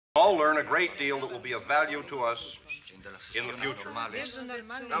All learn a great deal that will be of value to us in the future. Now,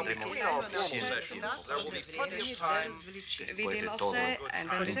 between our formal sessions, there will be plenty of time.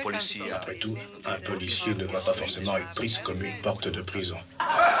 Après tout, un policier ne doit pas forcément être triste comme une porte de prison.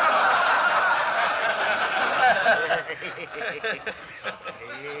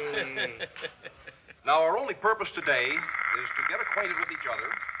 Now, our only purpose today is to get acquainted with each other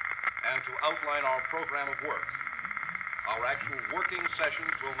and to outline our program of work. Our actual working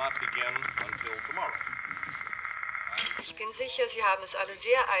sessions will not begin until tomorrow. Ich bin sicher, Sie haben es alle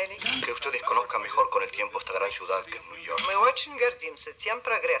sehr eilig. Que ustedes conozcan mejor con el tiempo esta gran ciudad que es New York. Мы очень гордимся тем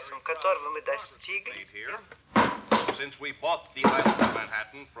прогрессом, которого мы достигли. Since we bought the island of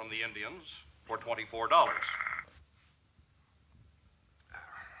Manhattan from the Indians for $24.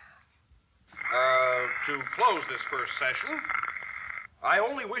 To close this first session, I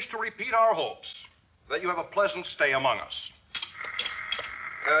only wish to repeat our hopes that you have a pleasant stay among us.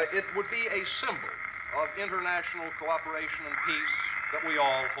 It would be a symbol of international cooperation and peace that we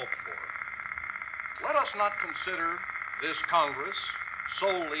all hope for. Let us not consider this Congress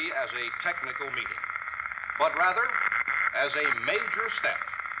solely as a technical meeting, but rather as a major step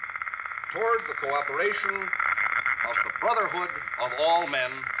toward the cooperation of the brotherhood of all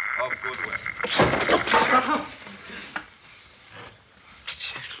men of goodwill.